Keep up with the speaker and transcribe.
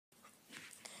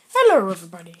Hello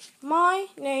everybody, my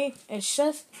name is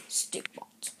Chef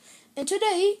Stikbot, and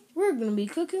today we're going to be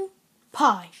cooking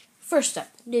pie. First up,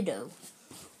 the dough.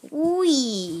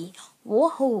 Wee,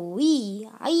 whoa, wee,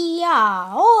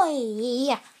 ah, oi,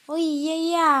 yeah, oi,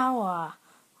 yeah,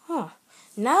 huh.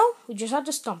 Now we just have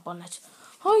to stomp on it.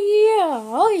 Oh yeah,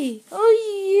 oi,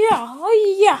 oh yeah,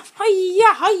 oh yeah, oh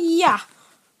yeah, oh yeah.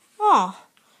 Oh,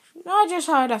 I just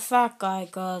hired a fat guy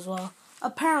because, well,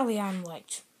 apparently I'm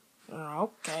late.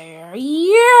 Okay,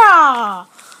 yeah!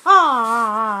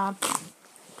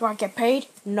 Do I get paid?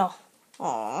 No.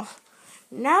 Aw.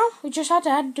 Now we just have to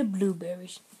add the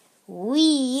blueberries. Wee!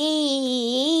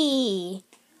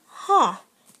 Huh.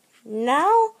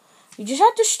 Now we just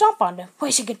have to stomp on them. Wait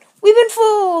a second. We've been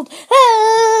fooled!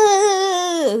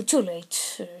 Oh, too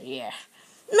late. Yeah.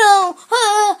 No!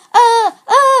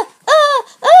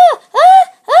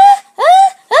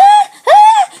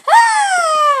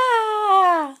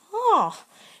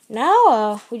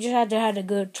 Now, we just had to have the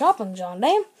good toppings on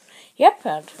them. Yep,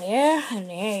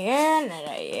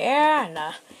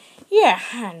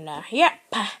 yep.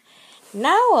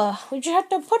 Now, we just have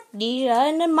to put these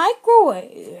in the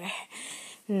microwave.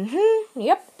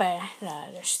 Yep,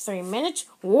 there's 3 minutes.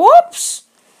 Whoops!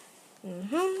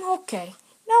 Okay.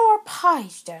 Now our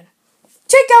pie's done.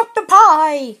 Take out the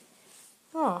pie!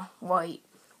 Oh, wait.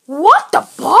 What the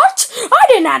what? I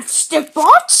didn't have stick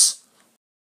bots!